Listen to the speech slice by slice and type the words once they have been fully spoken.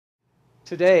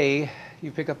Today, you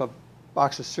pick up a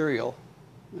box of cereal,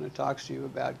 and it talks to you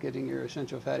about getting your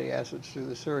essential fatty acids through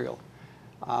the cereal,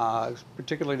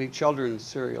 particularly children's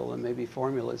cereal and maybe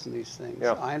formulas and these things.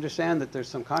 Yeah. I understand that there's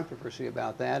some controversy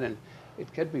about that, and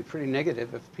it could be pretty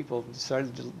negative if people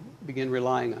decided to begin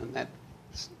relying on that.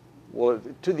 Well,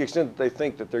 to the extent that they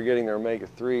think that they're getting their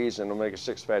omega-3s and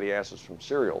omega-6 fatty acids from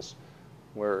cereals,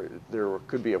 where there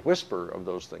could be a whisper of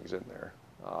those things in there.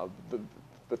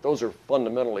 But those are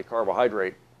fundamentally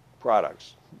carbohydrate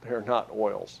products. They're not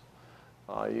oils.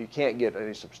 You can't get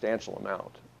any substantial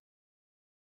amount.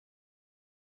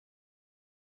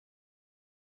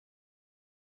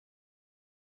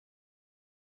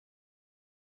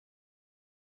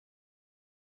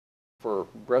 For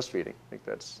breastfeeding, I think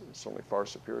that's certainly far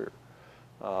superior.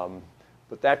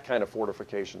 But that kind of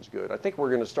fortification is good. I think we're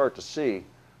going to start to see,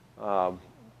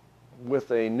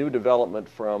 with a new development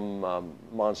from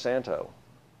Monsanto,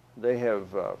 they have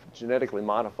genetically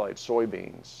modified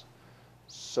soybeans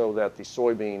so that the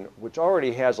soybean, which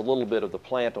already has a little bit of the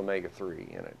plant omega-3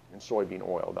 in it, in soybean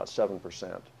oil, about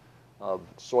 7% of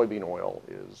soybean oil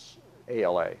is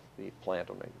ALA, the plant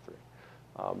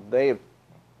omega-3. They have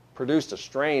produced a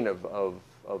strain of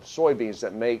soybeans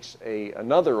that makes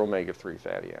another omega-3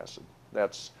 fatty acid.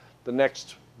 That's the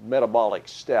next metabolic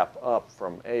step up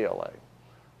from ALA.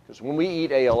 Because when we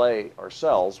eat ALA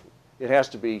ourselves, it has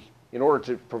to be, in order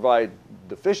to provide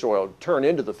the fish oil, turn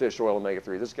into the fish oil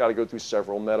omega-3, this has got to go through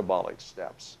several metabolic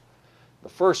steps. The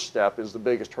first step is the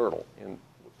biggest hurdle, and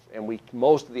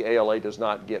most of the ALA does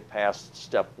not get past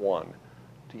step 1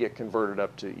 to get converted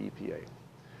up to EPA.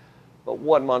 But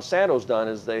what Monsanto's done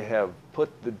is they have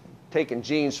taken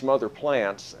genes from other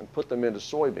plants and put them into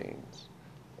soybeans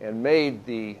and made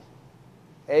the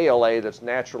ALA that's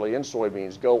naturally in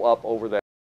soybeans go up over that.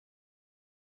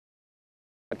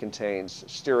 It contains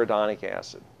stearidonic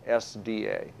acid,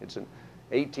 SDA. It's an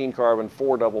 18-carbon,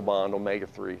 4-double bond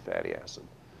omega-3 fatty acid.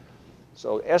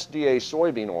 So SDA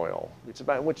soybean oil,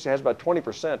 which has about 20%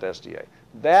 SDA.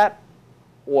 That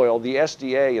oil, the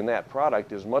SDA in that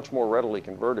product, is much more readily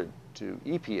converted to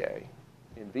EPA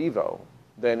in vivo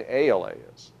than ALA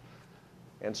is.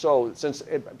 And so since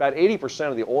about 80%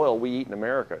 of the oil we eat in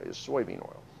America is soybean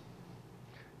oil,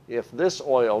 if this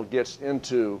oil gets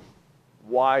into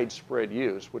widespread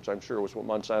use, which I'm sure was what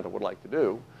Monsanto would like to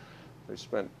do, they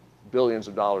spent billions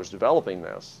of dollars developing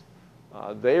this,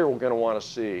 they are going to want to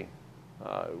see,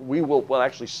 we'll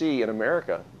actually see in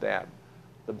America that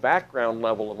the background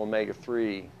level of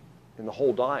omega-3 in the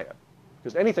whole diet,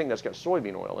 because anything that's got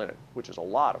soybean oil in it, which is a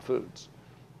lot of foods,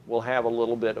 will have a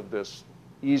little bit of this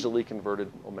easily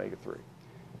converted omega-3.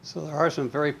 So there are some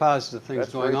very positive things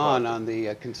going on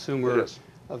the consumer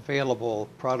available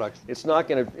products. It's not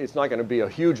going to be a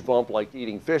huge bump like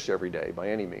eating fish every day by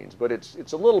any means, but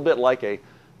it's a little bit like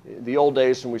the old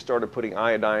days when we started putting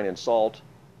iodine in salt,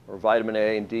 or vitamin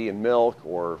A and D in milk,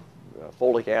 or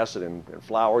folic acid in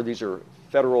flour. These are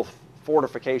federal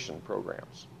fortification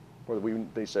programs where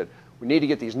they said we need to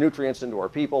get these nutrients into our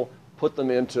people, put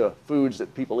them into foods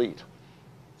that people eat.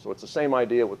 So it's the same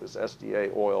idea with this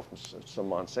SDA oil from some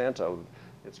Monsanto.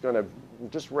 It's going to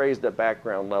just raise that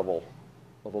background level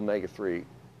of omega-3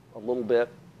 a little bit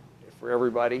for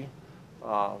everybody,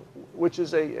 which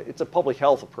is it's a public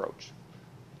health approach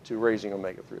to raising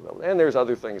omega-3 levels. And there's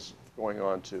other things going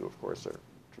on too, of course. They're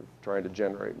trying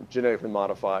to genetically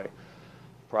modify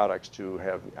products to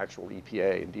have actual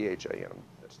EPA and DHA in them.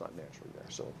 That's not naturally there.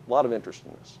 So a lot of interest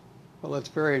in this. Well, it's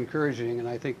very encouraging, and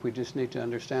I think we just need to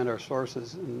understand our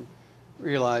sources and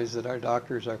realize that our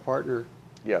doctor is our partner.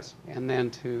 Yes. And then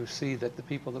to see that the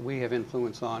people that we have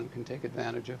influence on can take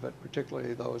advantage of it,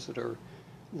 particularly those that are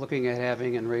looking at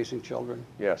having and raising children.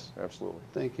 Yes, absolutely.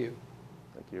 Thank you.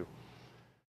 Thank you.